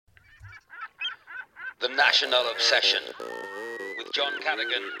The National Obsession with John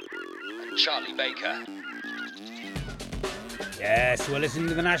Cadigan and Charlie Baker. Yes, we're listening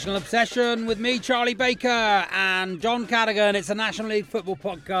to The National Obsession with me, Charlie Baker, and John Cadigan. It's a National League football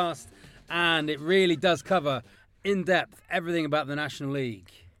podcast, and it really does cover, in depth, everything about the National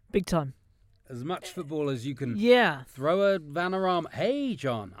League. Big time. As much football as you can throw a Vanarama. Hey,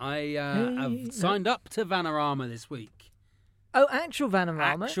 John, I have signed up to Vanarama this week. Oh, actual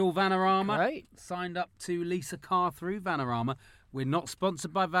Vanarama? Actual Vanarama. Great. Signed up to lease a car through Vanarama. We're not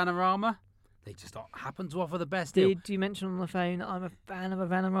sponsored by Vanarama. They just happen to offer the best deal. Did you mention on the phone, I'm a fan of a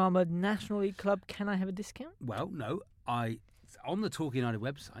Vanarama National League club, can I have a discount? Well, no. On the Talk United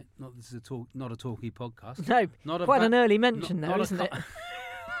website, this is not a Talkie podcast. No, quite an early mention there, isn't it?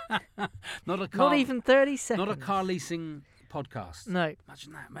 Not even 30 seconds. Not a car leasing podcast. No.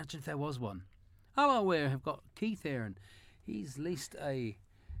 Imagine that. Imagine if there was one. Hello, we have got Keith here, and he's leased a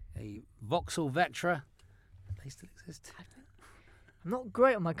Vauxhall Vectra. They still exist. I'm not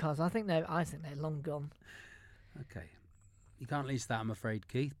great on my cars. I think they're long gone. Okay. You can't lease that, I'm afraid,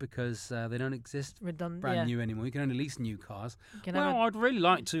 Keith, because they don't exist Redundant, brand new anymore. You can only lease new cars. Well, I'd really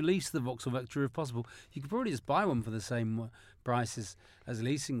like to lease the Vauxhall Vectra if possible. You could probably just buy one for the same price as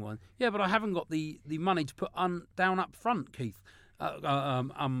leasing one. Yeah, but I haven't got the money to put down up front, Keith.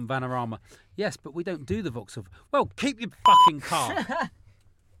 Vanarama. Yes, but we don't do the Vauxhall. Well, keep your fucking car.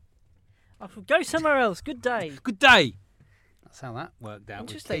 I shall go somewhere else. Good day. Good day. That's how that worked out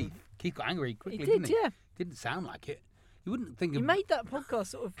with Interesting. Keith. Keith got angry quickly, He didn't he? yeah. Didn't sound like it. You wouldn't think You of... made that podcast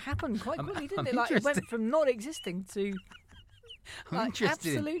sort of happen quite quickly, didn't it? Like, it interested. went from not existing to I'm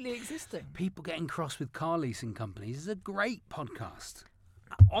interested in absolutely existing. people getting cross with car leasing companies. Is a great podcast.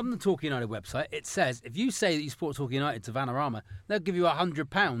 On the Talk United website, it says if you say that you support Talk United to Vanarama, they'll give you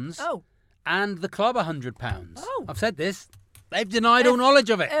 £100. Oh. And the club £100. Oh. I've said this. They've denied all knowledge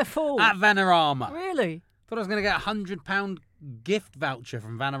of it F4. at Vanarama. Really? Thought I was going to get a £100 gift voucher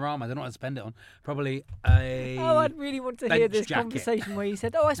from Vanarama. I don't know what to spend it on. Probably a Oh, I'd really want to hear bench this jacket. conversation where you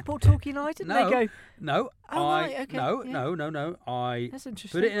said, "Oh, I support Talk United," and they go, No. Oh, right, okay, No. I "That's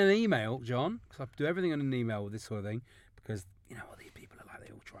interesting." put it in an email, John, because I do everything on an email with this sort of thing, because you know what these people are like.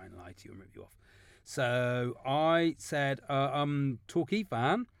 They all try and lie to you and rip you off. So I said, Talkie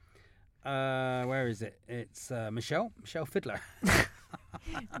fan. Where is it? It's Michelle Fiddler.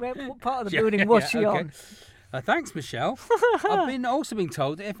 What part of the building was she okay. on? Thanks, Michelle. I've also been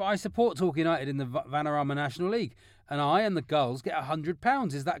told that if I support Talk United in the Vanarama National League, and I and the girls get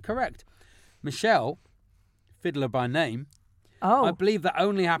 £100. Is that correct? Michelle, Fiddler by name. Oh, I believe that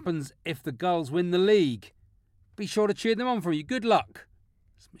only happens if the girls win the league. Be sure to cheer them on for you. Good luck.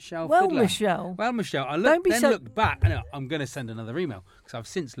 It's Michelle Fiddler. Well, Michelle, I Don't be looked back. I know, I'm going to send another email because I've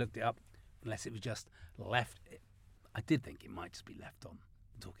since looked it up, unless it was just left. I did think it might just be left on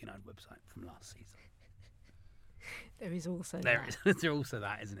the Talk United website from last season. there is also There's also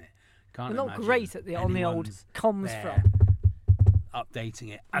that, isn't it? We're not great at on the old comms front.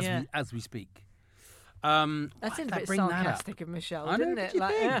 Updating it as we speak. That seemed a bit sarcastic of Michelle, didn't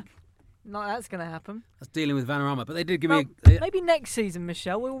it? No, that's going to happen. That's dealing with Vanarama, but they did give me... Maybe next season,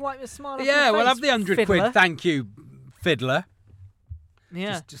 Michelle, we'll wipe a smile off your Yeah, face, we'll have the £100 quid. Thank you, Fiddler.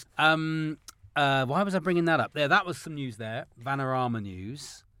 Yeah. Why was I bringing that up? That was some news there. Vanarama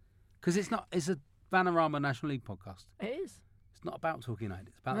news. Because it's a Vanarama National League podcast. It is. It's not about Talk United.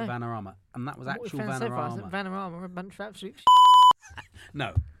 It's about the Vanarama. And that was actual Vanarama. So far, Vanarama. Vanarama are a bunch of absolute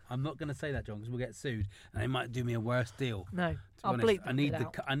No, I'm not going to say that, John, because we'll get sued. And they might do me a worse deal. No, I'll honest, bleep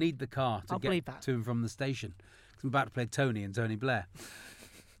I need the car to get to and from the station. Because I'm about to play Tony and Tony Blair.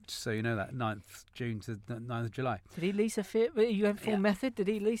 Just so you know that, 9th June to 9th July. Did he lease a Fiat? You have full method. Did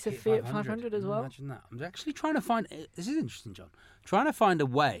he lease a Fiat 500 as well? Imagine that. I'm actually trying to find... This is interesting, John. Trying to find a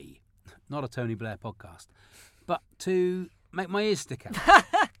way, not a Tony Blair podcast, but to make my ears stick out.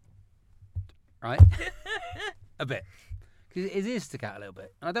 Right? A bit. Because his ears stick out a little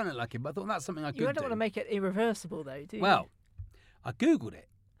bit. And I don't look like him, but I thought that's something I could do. You don't want to make it irreversible, though, do you? Well, I Googled it.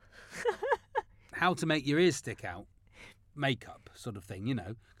 How to make your ears stick out. Makeup sort of thing, you know.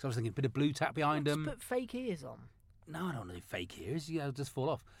 Because I was thinking a bit of blue tack behind them. Just put fake ears on. No, I don't want to do fake ears. They'll just fall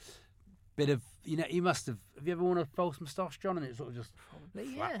off. Bit of, you must have... Have you ever worn a false moustache, John? And it sort of just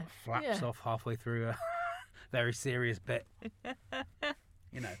flaps off halfway through a very serious bit.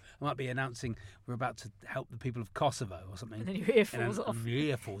 You know, I might be announcing we're about to help the people of Kosovo or something. And then your ear falls off. And your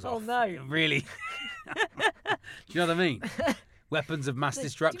ear falls off. Oh, no. Really? Do you know what I mean? Weapons of mass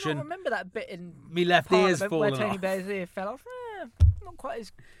destruction. Do you not remember that bit in me left ear's Parliament falling where Tony off? Blair's ear fell off? Not quite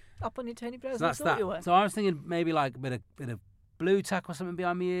as up on your Tony Blair as I thought you were. So I was thinking maybe like a bit of blue tack or something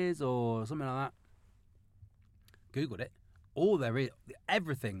behind my ears or something like that. Googled it. All there is,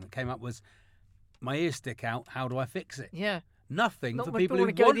 everything that came up was My ears stick out. How do I fix it? Yeah. Nothing Not for much people people who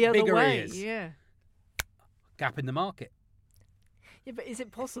wanna go want the other bigger way. ears. Yeah. Gap in the market. Yeah, but is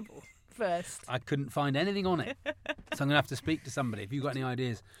it possible? First, I couldn't find anything on it, so I'm going to have to speak to somebody. If you've got any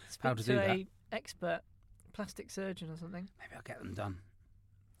ideas how to do that, a expert plastic surgeon or something. Maybe I'll get them done.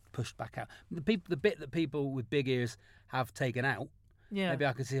 Pushed back out. The bit that people with big ears have taken out. Yeah. Maybe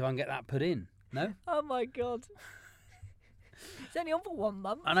I could see if I can get that put in. No. Oh my god. It's only on for 1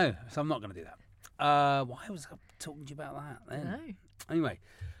 month. I know, so I'm not going to do that. Why was I talking to you about that then? I know. Anyway,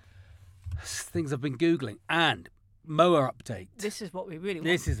 things I've been Googling and mower update. This is what we really want.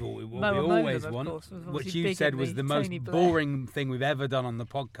 This is what we always want, which you said was the most boring thing we've ever done on the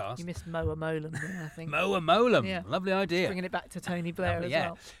podcast. You missed Mower Molem, I think. Mower Molem. Yeah. Lovely idea. Just bringing it back to Tony Blair Lovely, as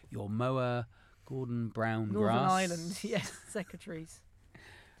well. Your mower, Gordon Brown Northern Grass. Ireland, yes, secretaries.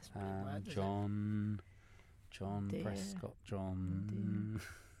 John Deere. Prescott. John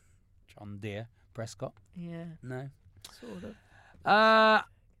Deere Prescott. Yeah. No. Sort of.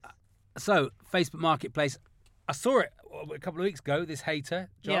 So, Facebook Marketplace. I saw it a couple of weeks ago, this hater,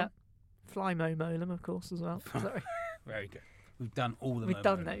 John. Yeah. Flymo Molem, of course, as well. Sorry. Very good. We've done all the We've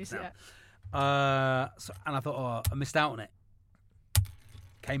done those, now. yeah. And I thought, I missed out on it.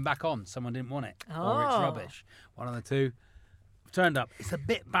 Came back on. Someone didn't want it. Or it's rubbish. One of the two. Turned up. It's a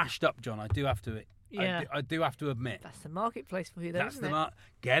bit bashed up, John. I do have to Yeah. I do have to admit. That's the marketplace for you, though, isn't it?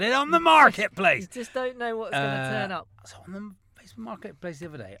 Get it on the marketplace. You just don't know what's going to turn up. So on the Facebook Marketplace the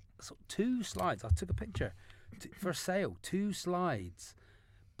other day, I saw 2 slides. I took a picture for sale. 2 slides,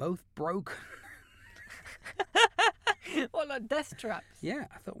 both broken. What, like death traps? Yeah,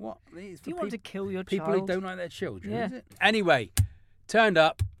 I thought, what? Do you want to kill your people child? who don't like their children, Yeah. is it? Anyway, turned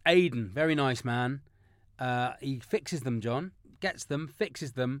up, Aidan, very nice man. He fixes them, John. Gets them,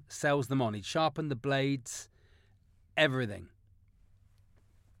 fixes them, sells them on. He'd sharpened the blades, everything.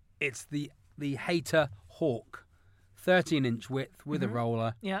 It's the Hater Hawk, 13-inch width with a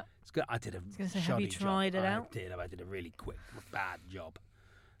roller. Yeah. It's good. I did a say, have you shoddy tried job. it out? I did a really quick, bad job.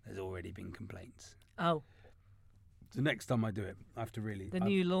 There's already been complaints. Oh. So next time I do it, I have to really. The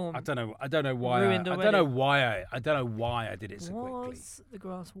new lawn. I don't know why. Ruined I already. don't know why I did it so quickly. Was the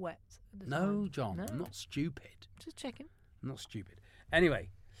grass wet at the No, time? John, No? I'm not stupid. Just checking. I'm not stupid. Anyway,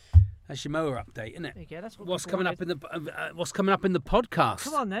 that's your mower update, isn't it? There you go. That's What's people coming up in the What's coming up in the podcast?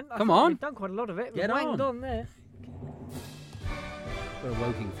 Come on then. Come on. We've done quite a lot of it. Get We've wanged on. on there. We're a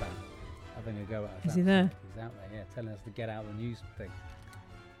Woking fan. Having a go at us. Is he there? He's out there, yeah, telling us to get out of the news thing.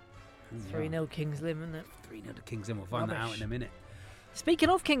 3-0 Kings Lynn, isn't it? 3-0 to Kings Lynn. We'll find that out in a minute. Speaking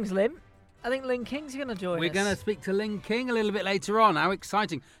of Kings Lynn, I think Lynn King's going to join us. We're going to speak to Lynn King a little bit later on. How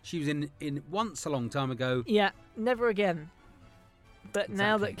exciting. She was in once a long time ago. Yeah, never again. But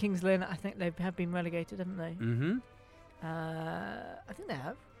now Exactly. that Kings Lynn, I think they have been relegated, haven't they? Mm-hmm. I think they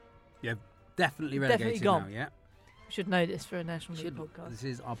have. Yeah, definitely relegated Definitely gone. now, yeah. We should know this for a National League podcast. This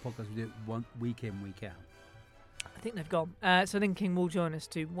is our podcast. We do it week in, week out. I think they've gone. So Lynn King will join us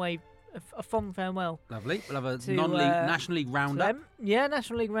to wave a fond farewell. Lovely. We'll have a To, non-league National League roundup. Yeah,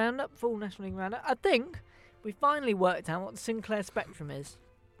 National League roundup, full National League roundup. I think we finally worked out what the Sinclair Spectrum is.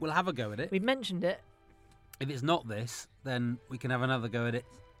 We'll have a go at it. We've mentioned it. If it's not this, then we can have another go at it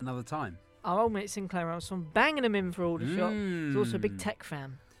another time. Our old mate Sinclair Armstrong banging him in for Aldershot. He's also a big tech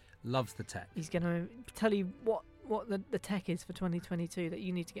fan. Loves the tech. He's going to tell you what the tech is for 2022 that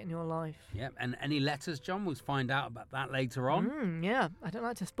you need to get in your life. Yeah, and any letters, John? We'll find out about that later on. Yeah, I don't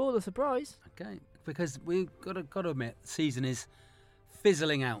like to spoil the surprise. Okay, because we've got to admit, the season is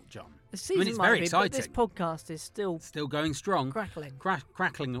fizzling out, John. The season it's might very be, exciting. but this podcast is still going strong. crackling.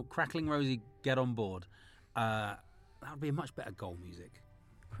 Crackling Rosie, get on board. That would be a much better goal music.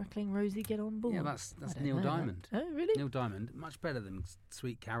 Crackling Rosie, get on board. Yeah, that's I don't Neil know Diamond. that. Oh, really? Neil Diamond, much better than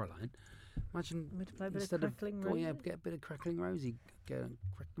Sweet Caroline. Imagine Want me to play a bit of instead Crackling oh, yeah, Rosie? get a bit of Crackling Rosie. Crackling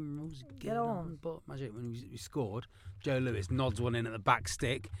Rosie, Get on. But imagine when we scored, Joe Lewis nods one in at the back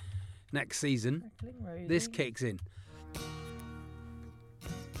stick. Next season, Crackling Rosie. this kicks in.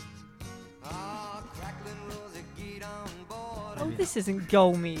 Oh, this isn't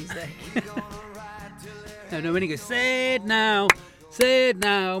goal music. No, when he goes, say it now,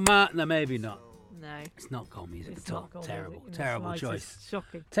 Martin. No, maybe not. No. It's not goal music It's at all. not goal Terrible, music in the terrible slightest. choice.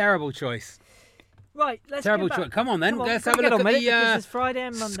 Shocking. Terrible choice. Right, let's Terrible get back. choice. Come on then, let's have a get look on at with the it because it's Friday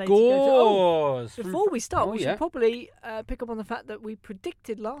and Monday scores. to go to. Before we start, we yeah. should probably pick up on the fact that we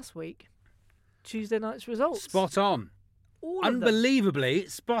predicted last week Tuesday night's results. Spot on. All of them. Unbelievably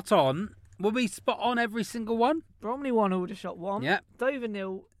spot on. Will we spot on every single one? Bromley 1, Aldershot 1. Yeah. Dover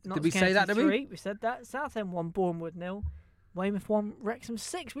 0, Notts we say that, County did we? 3. We said that. Southend 1, Bournemouth 0. Weymouth 1, Wrexham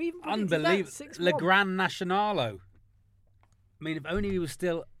 6. We even predicted Unbelievable. that. 6-1. Le Grand Nationalo. I mean, if only he was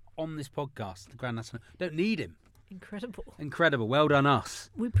still on this podcast, the Grand National. Don't need him. Incredible. Well done, us.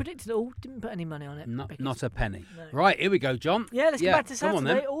 We predicted it all. Didn't put any money on it. Not a penny. No. Right, here we go, John. Yeah, let's go back to Saturday. Come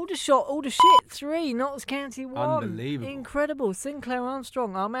on, then. Aldershot 3, Notts County 1. Unbelievable. Incredible. Sinclair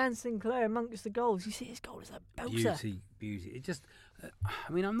Armstrong, our man Sinclair amongst the goals. You see his goal is a belter. Beauty. It just,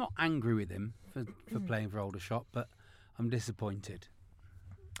 I'm not angry with him for playing for Aldershot, but I'm disappointed.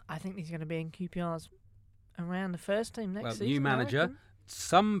 I think he's going to be in QPR's around the first team next season. New manager.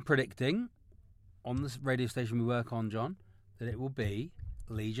 Some predicting on the radio station we work on, John, that it will be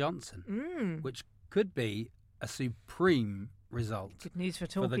Lee Johnson, which could be a supreme result. Good news for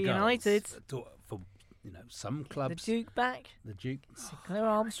Torquay United. For some clubs. The Duke back. The Duke. Sinclair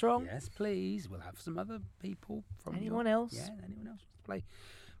Armstrong. Yes, please. We'll have some other people from anyone else. Yeah, anyone else to play.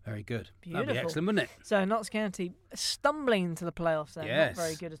 Very good. Beautiful. That'd be excellent, wouldn't it? So Notts County stumbling into the playoffs there. Yes. Not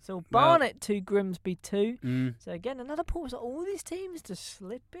very good at all. Barnet 2, Grimsby 2. So again, another pause. All these teams just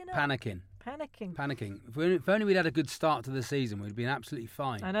slipping up. Panicking. If only we'd had a good start to the season, we'd been absolutely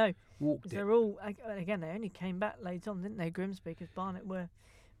fine. I know. Walked it. They're all, again, they only came back later on, didn't they, Grimsby, because Barnet were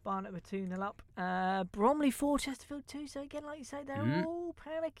 2-0 up. Bromley 4, Chesterfield 2. So again, like you say, they're all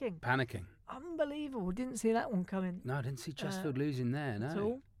panicking. Unbelievable. Didn't see that one coming. No, I didn't see Chesterfield losing there, no. At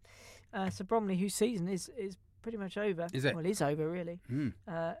all. So Bromley, whose season is pretty much over. Is it? Well, it is over, really.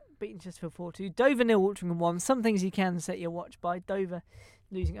 Beating Chesterfield 4-2. Dover 0, Altrincham 1. Some things you can set your watch by. Dover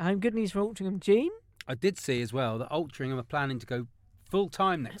losing at home. Good news for Altrincham. Gene? I did see as well that Altrincham are planning to go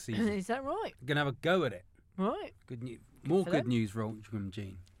full-time next season. Is that right? Going to have a go at it. Right. Good news. More good news for Altrincham,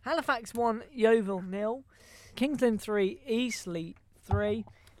 Gene. Halifax 1, Yeovil 0. Kings Lynn 3, Eastleigh 3.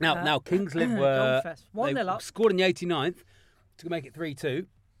 Now Kings Lynn were 1-0 up. Scored in the 89th to make it 3-2.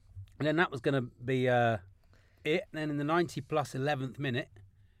 And then that was going to be it. And then in the 90-plus 11th minute,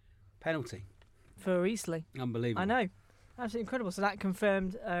 penalty. For Eastleigh. Unbelievable. I know. Absolutely incredible. So that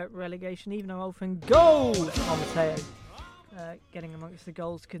confirmed relegation. Even our old friend Goal on Mateo getting amongst the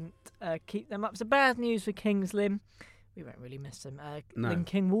goals couldn't keep them up. So bad news for Kings Lynn. We won't really miss them. No. Lynn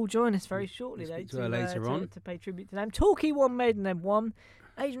King will join us very shortly, though, to pay tribute to them. Torquay 1, Maidenhead 1.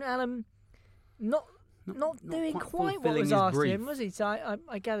 Adrian Allen not doing quite what was asked of him, was he? So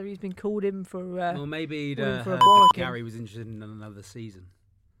I gather he's been called in for. Well, maybe he'd heard for a that Gary was interested in another season.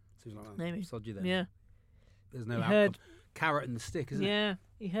 So he's like, maybe. Sod you then. Yeah. There's no outcome. Carrot and the stick, isn't it? Yeah.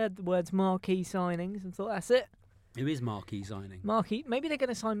 He heard the words marquee signings and thought, that's it. Who is marquee signing? Maybe they're going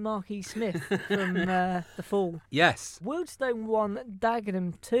to sign Marquis Smith from the Fall. Yes. Wildstone 1,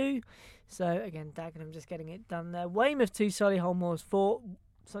 Dagenham 2. So again, Dagenham just getting it done there. Weymouth 2, Solihull Moors 4.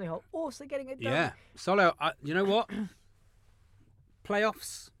 Solihull also getting it done. Yeah. Solihull, you know what?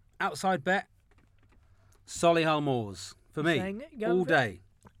 Playoffs, outside bet, Solihull Moors for me all day.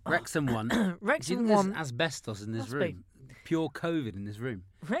 Wrexham 1. Wrexham 1. Asbestos in this room. Pure COVID in this room.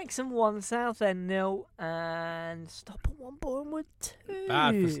 Wrexham 1, Southend 0, and Stockport 1, Bournemouth 2.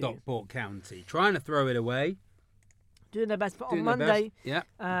 Bad for Stockport County. Trying to throw it away. Doing their best, but on Monday,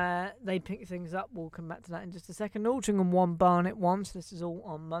 they pick things up. We'll come back to that in just a second. Altrincham 1, Barnet 1, so this is all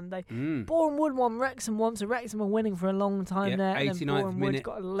on Monday. Bournemouth 1, Wrexham 1, so Wrexham are winning for a long time there. 89th minute.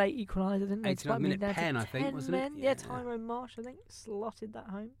 Got a late equaliser, didn't they? 89th minute pen, I think, wasn't it? Yeah, Tyrone Marsh, I think, slotted that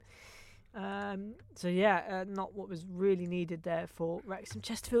home. Not what was really needed there for Wrexham.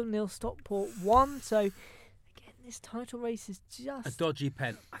 Chesterfield 0, Stockport 1, so again, this title race is just a dodgy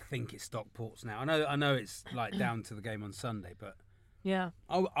pen. I think it's Stockport's now. I know it's like down to the game on Sunday, but yeah,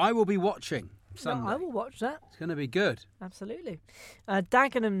 I will be watching Sunday. No, I will watch that. It's going to be good. Absolutely.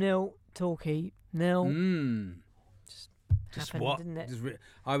 Dagenham 0, Torquay 0. Just happened, what? Didn't it?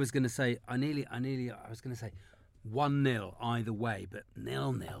 I was going to say I was going to say 1-0 either way, but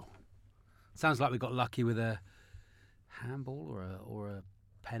 0-0. Sounds like we got lucky with a handball or a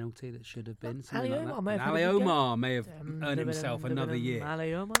penalty that should have been. Ali Omar may have earned himself another year.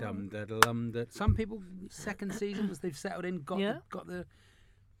 Some people, second season, as they've settled in,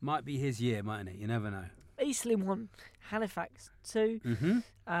 might be his year, mightn't it? You never know. Eastleigh 1, Halifax 2,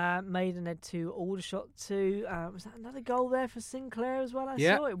 Maidenhead 2, Aldershot 2. Was that another goal there for Sinclair as well? I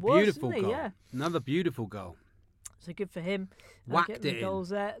saw it. Beautiful goal. Yeah. Another beautiful goal. So good for him. Whacked the goals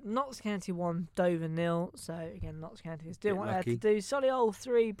there. Notts County 1, Dover 0. So again, Notts County is doing what they had to do. Solihull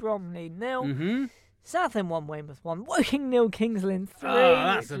 3, Bromley 0. Southend 1, Weymouth 1. Woking 0, Kings Lynn 3. Oh,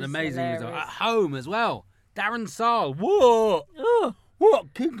 that's an amazing result. At home as well. Darren Sarl. What? Oh.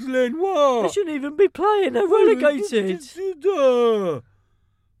 What? Kings Lynn, what? They shouldn't even be playing. They're relegated.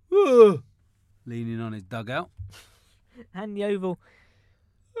 Leaning on his dugout. And Yeovil.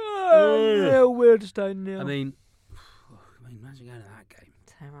 0, Wildstone 0. I mean, imagine going to that game.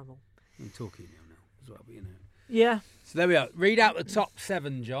 Terrible. I'm talking 0-0 as well, but you know. Yeah. So there we are. Read out the top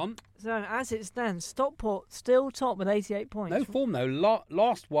 7, John. So as it stands, Stockport still top with 88 points. No form though.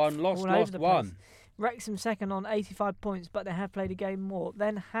 Lost one. All over the place. Wrexham second on 85 points, but they have played a game more.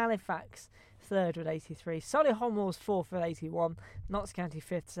 Then Halifax third with 83. Solihull fourth with 81. Notts County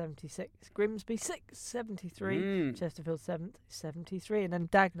fifth, 76. Grimsby sixth, 73. Chesterfield seventh, 73. And then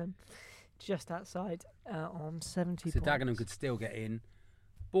Dagenham just outside on 70 points. So Dagenham could still get in.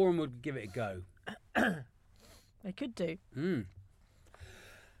 Boreham would give it a go. They could do.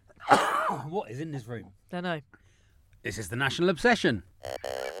 What is in this room? Don't know. This is the National Obsession.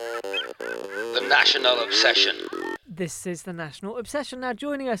 The National Obsession. This is the National Obsession. Now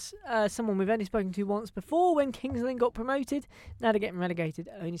joining us, someone we've only spoken to once before when Kings Lynn got promoted. Now they're getting relegated.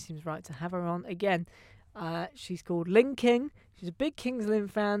 It only seems right to have her on again. She's called Lynn King. She's a big Kings Lynn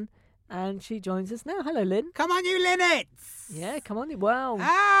fan. And she joins us now. Hello, Lynn. Come on, you Linnets! Yeah, come on. Wow.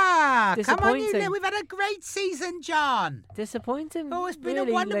 Come on, you Lynn. We've had a great season, John. Disappointing. Oh, it's been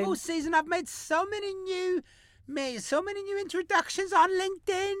really, a wonderful Lynn. season. I've made so many new introductions on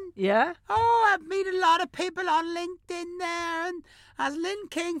LinkedIn. Yeah? Oh, I've met a lot of people on LinkedIn there. And as Lynn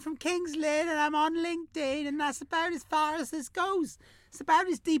King from Kings Lynn, and I'm on LinkedIn, and that's about as far as this goes. It's about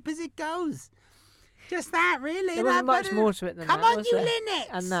as deep as it goes. Just that, really. There wasn't much more to it than that, Come on, was you there? Linnets!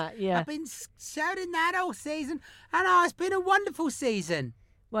 And that, yeah. I've been shouting that all season, and it's been a wonderful season.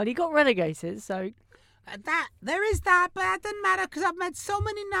 Well, he got relegated, so... There is that, but that doesn't matter because I've met so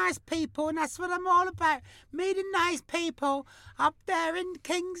many nice people, and that's what I'm all about. Meeting nice people up there in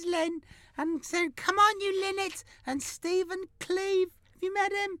Kings Lynn and saying, come on, you Linnets, and Stephen Cleave. Have you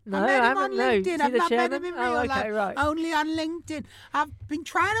met him? No, I met him on LinkedIn. See I've the not met chairman? him in real life. Right. Only on LinkedIn. I've been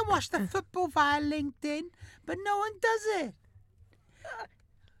trying to watch the football via LinkedIn, but no one does it.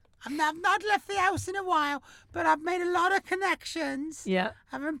 I've not left the house in a while, but I've made a lot of connections. Yeah.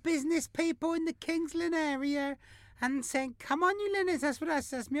 Having business people in the Kings Lynn area and saying, come on, you Linnets. That's what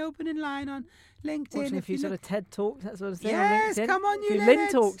that's my opening line on LinkedIn. Watching a few sort of TED Talks, that sort of thing. Yes, on LinkedIn. come on, you Lynn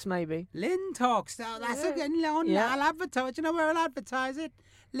Linnets. Talks, maybe. Lynn Talks. Oh, that's a good one. Yeah. I'll advertise. Do you know where I'll advertise it?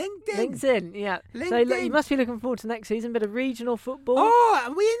 LinkedIn. LinkedIn, yeah. LinkedIn. So you must be looking forward to next season, bit of regional football. Oh,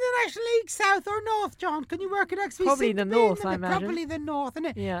 are we in the National League South or North, John? Can you work it out? Probably the North, I imagine. Probably the North, isn't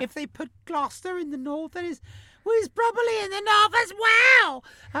it? Yeah. If they put Gloucester in the North, then he's probably in the North as well.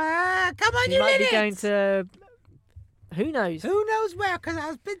 Come on, he you might Linnets. be going to... Who knows? Who knows where? Because I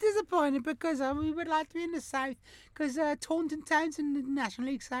was a bit disappointed because we would like to be in the South because Taunton Town's in the National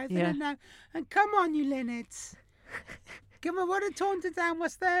League South. Yeah. And come on, you Linnets. Come on, what are Taunton Town?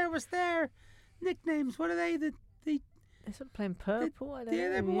 What's their nicknames? What are they? They're sort of playing purple. I don't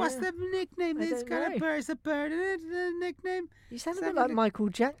know. But what's their nickname? I It's don't got know. a bird. It's a bird, isn't it? The nickname. You sound a bit Something like Michael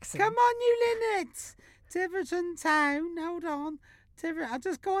Jackson. Come on, you Linnets. Tiverton Town. Hold on. I'll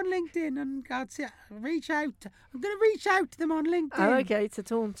just go on LinkedIn and reach out. I'm going to reach out to them on LinkedIn. Oh, okay, to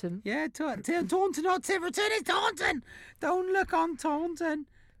Taunton. Yeah, Taunton, not Tiverton, it's Taunton. Don't look on Taunton.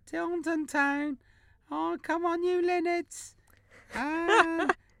 Taunton Town. Oh, come on, you Linnets.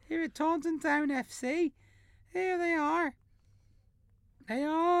 Here at Taunton Town FC. Here they are. They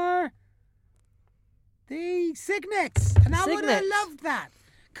are the Signets. And I would have loved that.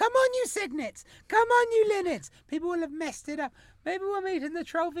 Come on, you Signets. Come on, you Linnets. People will have messed it up. Maybe we'll meet in the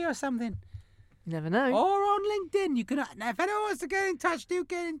trophy or something. You never know. Or on LinkedIn. You can. If anyone wants to get in touch, do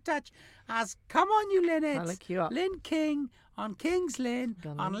get in touch. Come on, you Linnets. I'll look you up. Lynn King on Kings Lynn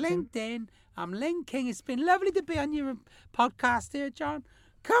on LinkedIn. LinkedIn. I'm Lynn King. It's been lovely to be on your podcast here, John.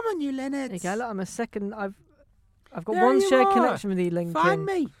 Come on, you Linnets. There you go. Look, I'm a second. I've got There one you shared are. connection with you, LinkedIn. Find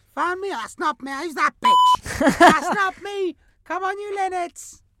me. That's not me. Who's that bitch? That's not me. Come on, you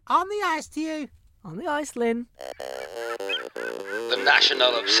Linnets. On the ice to you. On the ice, Lynn. The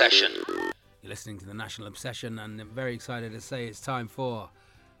National Obsession. You're listening to the National Obsession, and I'm very excited to say it's time for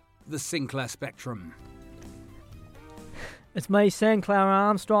the Sinclair Spectrum. It's me, Sinclair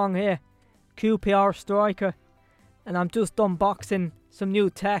Armstrong here, QPR striker, and I'm just unboxing some new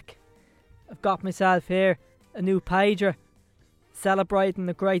tech. I've got myself here a new pager, celebrating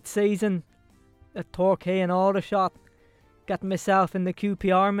the great season at Torquay and Aldershot. Getting myself in the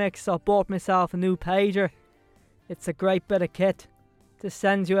QPR mix, so I bought myself a new pager. It's a great bit of kit. Just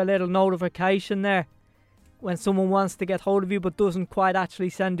sends you a little notification there when someone wants to get hold of you but doesn't quite actually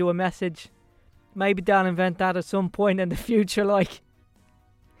send you a message. Maybe they'll invent that at some point in the future, like.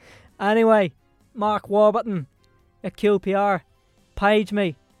 Anyway, Mark Warburton at QPR, page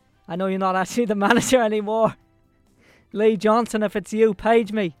me. I know you're not actually the manager anymore. Lee Johnson, if it's you,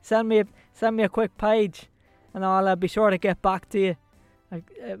 page me. Send me a quick page, and I'll be sure to get back to you. I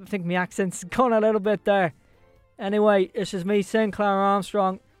think my accent's gone a little bit there. Anyway, this is me, Sinclair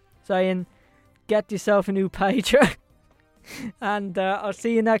Armstrong, saying, get yourself a new pager. And I'll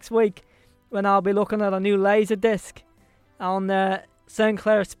see you next week when I'll be looking at a new laser disc on St.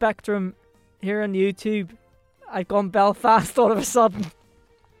 Clair Spectrum here on YouTube. I've gone Belfast all of a sudden.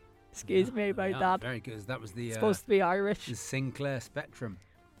 Excuse me about that. Very good. That was the supposed to be Irish. The Sinclair Spectrum.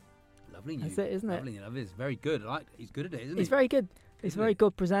 Lovely news. That's it, isn't it? Lovely. It is very good. He's good at it, isn't he? He's very good. He's a very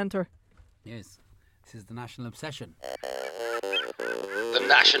good presenter. Yes. This is the National Obsession. The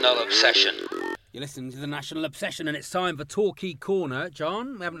National Obsession. You're listening to the National Obsession, and it's time for Torquay Corner.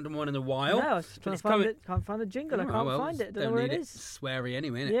 John, we haven't done one in a while. No, I was trying to find it. Can't find the jingle. I can't find it. Don't know where it is. Sweary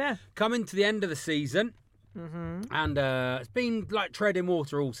anyway, innit? Yeah. Coming to the end of the season. Mm-hmm. And it's been like treading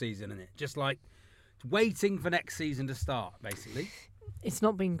water all season, isn't it? Just like waiting for next season to start, basically. It's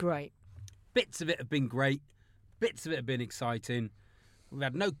not been great. Bits of it have been great. Bits of it have been exciting. We've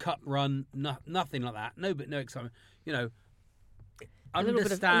had no cup run, nothing like that. No excitement. You know, a little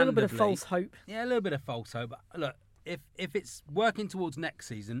bit of false hope. Yeah, a little bit of false hope. But look, if it's working towards next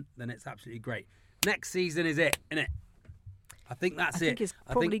season, then it's absolutely great. Next season is it, isn't it? I think that's it. I think it's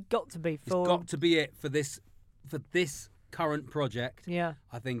probably got to be for... It's got to be it for this current project. Yeah.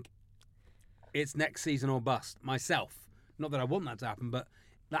 I think it's next season or bust. Myself. Not that I want that to happen, but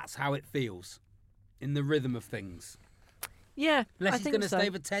that's how it feels in the rhythm of things. Yeah, Unless I he's think going to stay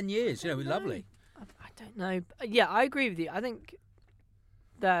for 10 years. You know, it's lovely. I don't know. Yeah, I agree with you. I think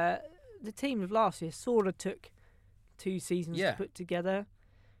the team of last year sort of took 2 seasons to put together.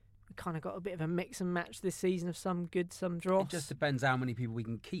 We kind of got a bit of a mix and match this season of some good, some dross. It just depends how many people we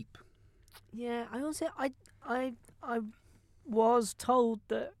can keep. Yeah, I also I was told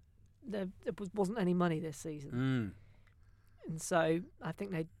that there wasn't any money this season, and so I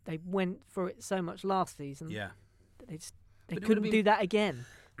think they went for it so much last season. Yeah, that they couldn't do that again.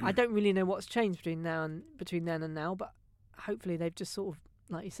 I don't really know what's changed between then and now, but hopefully they've just sort of,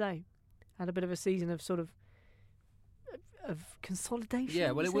 like you say, had a bit of a season of sort of consolidation.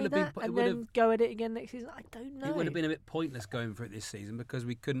 Yeah, well, it would have been, and then go at it again next season. I don't know. It would have been a bit pointless going for it this season because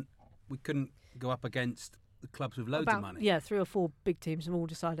we couldn't go up against the clubs with loads of money. Yeah, 3 or 4 big teams have all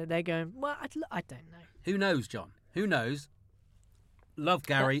decided they're going. Well, I don't know. Who knows, John? Who knows? Love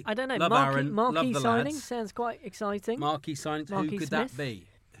Gary. I don't know. Love Aaron. Love the signing lads. sounds quite exciting. Marquee signings. Who could that be?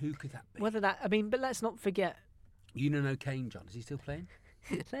 Who could that be? But let's not forget. Yunan O'Kane, John. Is he still playing?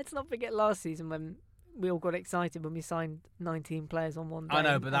 Let's not forget last season when we all got excited when we signed 19 players on one day. I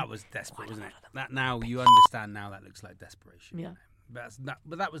know, but that was desperate, wasn't it? That now you understand. Now that looks like desperation. Yeah. But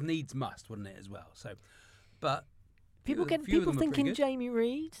that was needs must, wasn't it, as well? So, but people thinking Jamie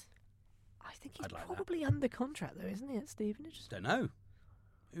Reid. I think he's probably under contract though, isn't he, at Stevenage? Don't know.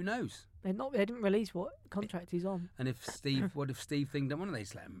 Who knows? They didn't release what contract he's on. And if Steve Thing don't want to, they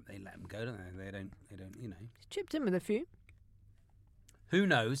let him go, don't they? They don't. You know. He's chipped in with a few. Who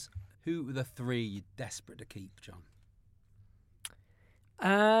knows? Who are the 3 you're desperate to keep, John?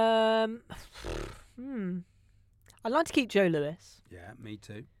 I'd like to keep Joe Lewis. Yeah, me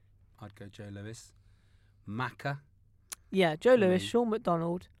too. I'd go Joe Lewis. Macca. Yeah, Joe Lewis, Sean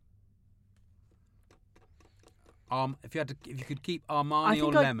McDonald. If you could keep Armani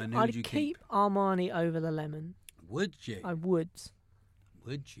or Lemon, who would you keep? I'd keep Armani over the Lemon. Would you? I would.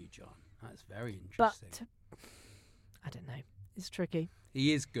 Would you, John? That's very interesting. But I don't know. It's tricky.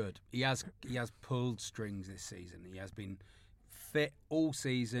 He is good. He has pulled strings this season. He has been fit all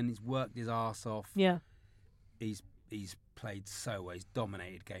season. He's worked his arse off. Yeah. He's played so well. He's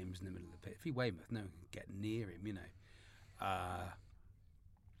dominated games in the middle of the pit. If he Weymouth, no one can get near him, you know. I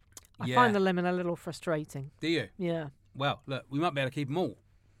find the Lemon a little frustrating. Do you? Yeah. Well, look, we might be able to keep them all.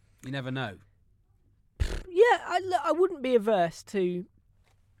 You never know. Yeah, I wouldn't be averse to...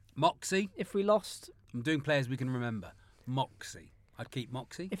 Moxie? If we lost... I'm doing players we can remember. Moxie. I'd keep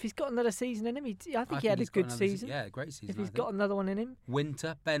Moxie. If he's got another season in him, I think he had a good season. Yeah, great season. If he's got another one in him.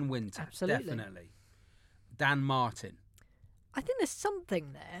 Ben Winter. Absolutely. Definitely. Dan Martin. I think there's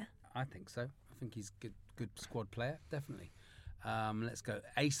something there. I think so. I think he's a good squad player, definitely. Let's go.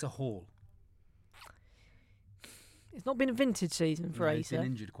 Asa Hall. It's not been a vintage season for Asa. He's been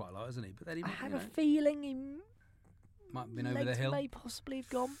injured quite a lot, hasn't he? But then I have a feeling he might have been over the hill. May possibly have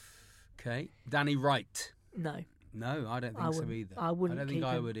gone. Okay. Danny Wright. No, I don't think so either. I wouldn't. I don't think keep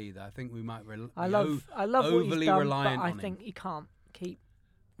I him. would either. I think we might. I love overly what he's done, reliant but I on think him. you can't keep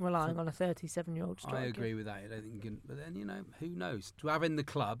relying on a 37-year-old striker. I agree with that. I don't think you can, but then who knows? To have in the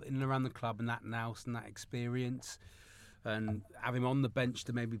club, in and around the club, and that nous and that experience, and have him on the bench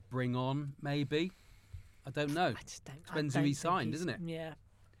to maybe bring on, maybe. I don't know. I just don't. Depends who he signed, doesn't it? Yeah.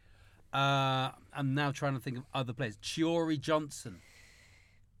 I'm now trying to think of other players. Chiori Johnson.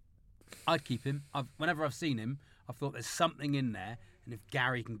 I'd keep him. Whenever I've seen him, I've thought there's something in there And if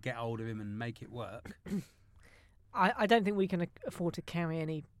Gary can get hold of him and make it work. I don't think we can afford to carry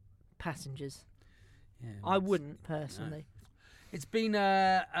any passengers. Yeah, I wouldn't, personally. No. It's been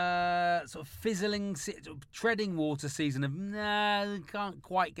a sort of fizzling, treading water season of, can't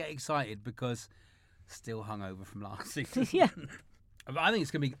quite get excited because still hungover from last season. Yeah. I think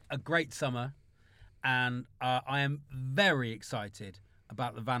it's going to be a great summer, and I am very excited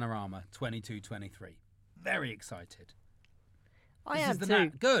about the Vanarama 22-23. Very excited. I am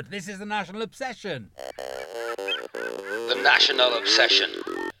too. Good. This is the National Obsession. The National Obsession.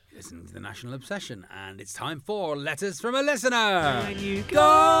 Listen to the National Obsession, and it's time for Letters from a Listener. When you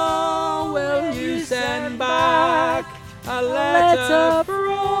go, will you send back a letter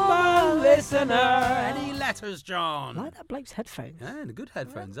from a listener? Any letters, John? I like that bloke's headphones. Yeah, they're good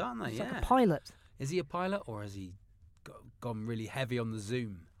headphones, aren't they? It's Yeah. like a pilot. Is he a pilot, or has he gone really heavy on the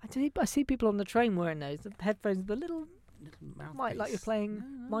Zoom? I see people on the train wearing those. The headphones, the little Mouthpiece. like you're playing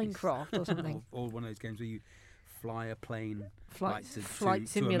Minecraft or something. or one of those games where you fly a plane Flight to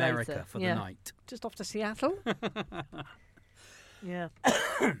simulator. America for the night. Just off to Seattle. Yeah.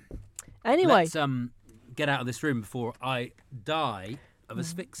 Anyway. Let's get out of this room before I die of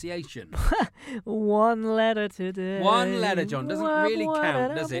asphyxiation. One letter today. One letter, John. Doesn't really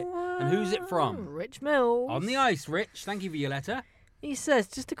count, does it? And who's it from? Rich Mills. On the ice, Rich. Thank you for your letter. He says,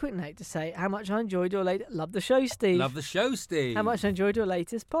 just a quick note to say how much I enjoyed your latest... Love the show, Steve. Love the show, Steve. How much I enjoyed your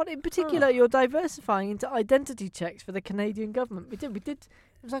latest pod. In particular, you're diversifying into identity checks for the Canadian government. We did. It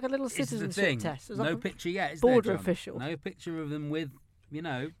was like a little citizenship test. It was No like picture yet, is border there, John? official. No picture of them with, we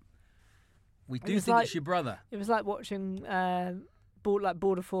do was think like- it's your brother. It was like watching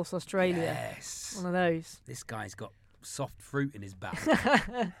Border Force Australia. Yes. One of those. This guy's got soft fruit in his bag.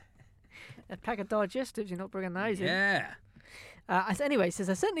 A pack of digestives, you're not bringing those in. Yeah. Anyway, he says,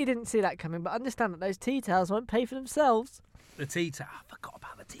 I certainly didn't see that coming, but understand that those tea towels won't pay for themselves. The tea towel. I forgot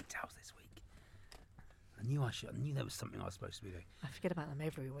about the tea towels this week. I knew there was something I was supposed to be doing. I forget about them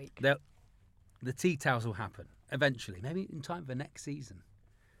every week. The tea towels will happen eventually, maybe in time for next season.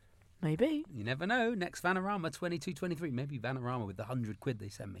 Maybe. You never know. Next Vanarama 22-23. Maybe Vanarama with the £100 they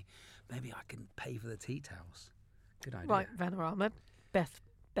send me. Maybe I can pay for the tea towels. Good idea. Right, Vanarama.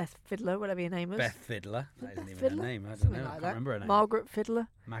 Beth Fiddler, whatever your name was. Beth Fiddler. That isn't even Fiddler? her name. I don't Something know. like I can't that. remember her name. Margaret Fiddler.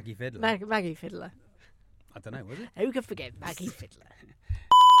 Maggie Fiddler. Maggie Fiddler. I don't know, was it? Who can forget Maggie Fiddler?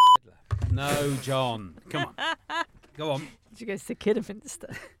 No, John. Come on. Go on. She goes to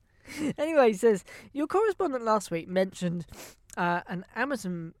Kidderminster. Anyway, he says, your correspondent last week mentioned an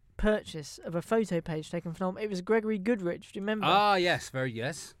Amazon purchase of a photo page taken from... It was Gregory Goodrich, do you remember? Ah, yes.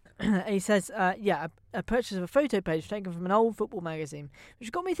 Yes. He says, a purchase of a photo page taken from an old football magazine,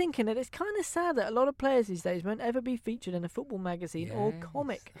 which got me thinking that it's kind of sad that a lot of players these days won't ever be featured in a football magazine or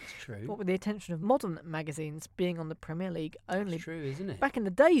comic. That's true. What with the attention of modern magazines being on the Premier League only. That's true, isn't it? Back in the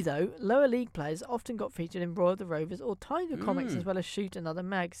day, though, lower league players often got featured in Royal the Rovers or Tiger comics as well as Shoot and other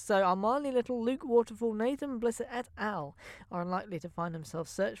mags. So our mildly little Luke Waterfall, Nathan Blissett et al. Are unlikely to find themselves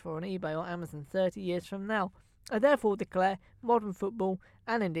searched for on eBay or Amazon 30 years from now. I therefore declare modern football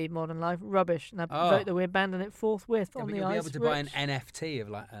and indeed modern life rubbish, and I vote that we abandon it forthwith on the you'll ice. be able to buy an NFT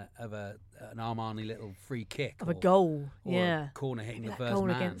of an Armani little free kick of a goal, or yeah, a corner hitting maybe the that first goal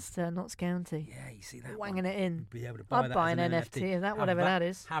man against Notts County. Yeah, you see that wanging it in. Be able to buy I'd that buy as an NFT of that, whatever that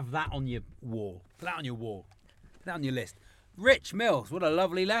is. Have that on your wall. Put that on your wall. Put that on your list. Rich Mills, what a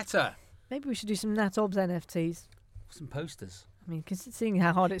lovely letter. Maybe we should do some Nat Obbs NFTs. Some posters. I mean, seeing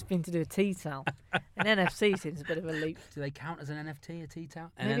how hard it's been to do a tea towel, an NFC seems a bit of a leap. Do they count as an NFT, a tea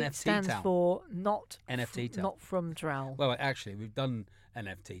towel? Maybe it stands for not NFT towel. Not from trowel. Well, actually, we've done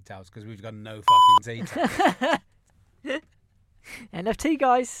NFT towels because we've got no fucking tea towel. NFT,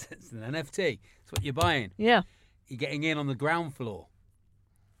 guys. It's an NFT. It's what you're buying. Yeah. You're getting in on the ground floor.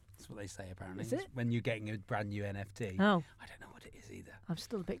 That's what they say, apparently. Is it? When you're getting a brand new NFT. Oh. I don't know what it is either. I'm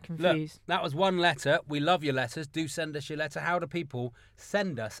still a bit confused. Look, that was one letter. We love your letters. Do send us your letter. How do people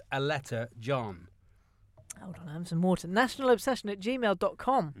send us a letter, John? Hold on, I have some more to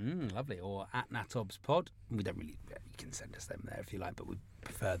nationalobsession@gmail.com. Lovely. Or at natobspod. We don't really... You can send us them there if you like, but we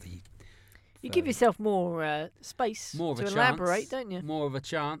prefer the... You give yourself more space more of to a elaborate, chance, don't you? More of a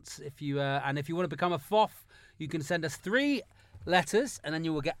chance. If you and if you want to become a FOF, you can send us 3 letters, and then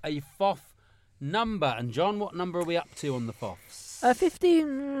you will get a FOF number. And John, what number are we up to on the FOFs?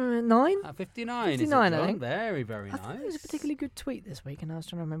 59. 59. 59, is it, John? I think. Very, very I nice. thought it was a particularly good tweet this week, and I was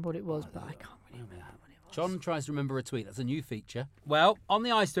trying to remember what it was, but I can't remember what it was. John tries to remember a tweet. That's a new feature. Well, on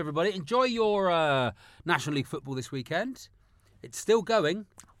the ice to everybody. Enjoy your National League football this weekend. It's still going.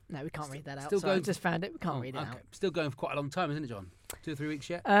 No, we can't read that out. Still Sorry, going. I just found it. We can't read it out. Still going for quite a long time, isn't it, John? 2 or 3 weeks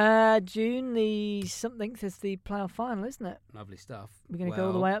yet? June the something is the playoff final, isn't it? Lovely stuff. We're going to go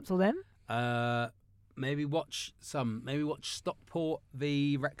all the way up till then. Maybe watch Stockport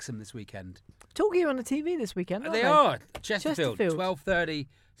v Wrexham this weekend. Talking on the TV this weekend, aren't They are. Chesterfield. 12:30.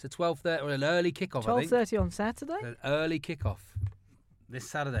 It's a 12:30 or an early kickoff. 12:30 on Saturday. An early kickoff this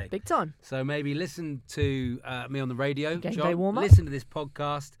Saturday. Big time. So maybe listen to me on the radio, Game John. day warm-up. Listen to this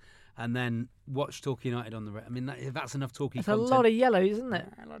podcast, and then watch Talk United on the. I mean, that's enough talking. That's content. a lot of yellows, isn't it?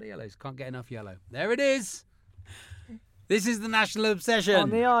 A lot of yellows. Can't get enough yellow. There it is. This is the National Obsession. On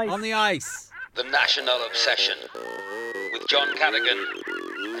the ice. On the ice. The National Obsession with John Cadogan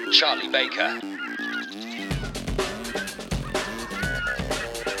and Charlie Baker.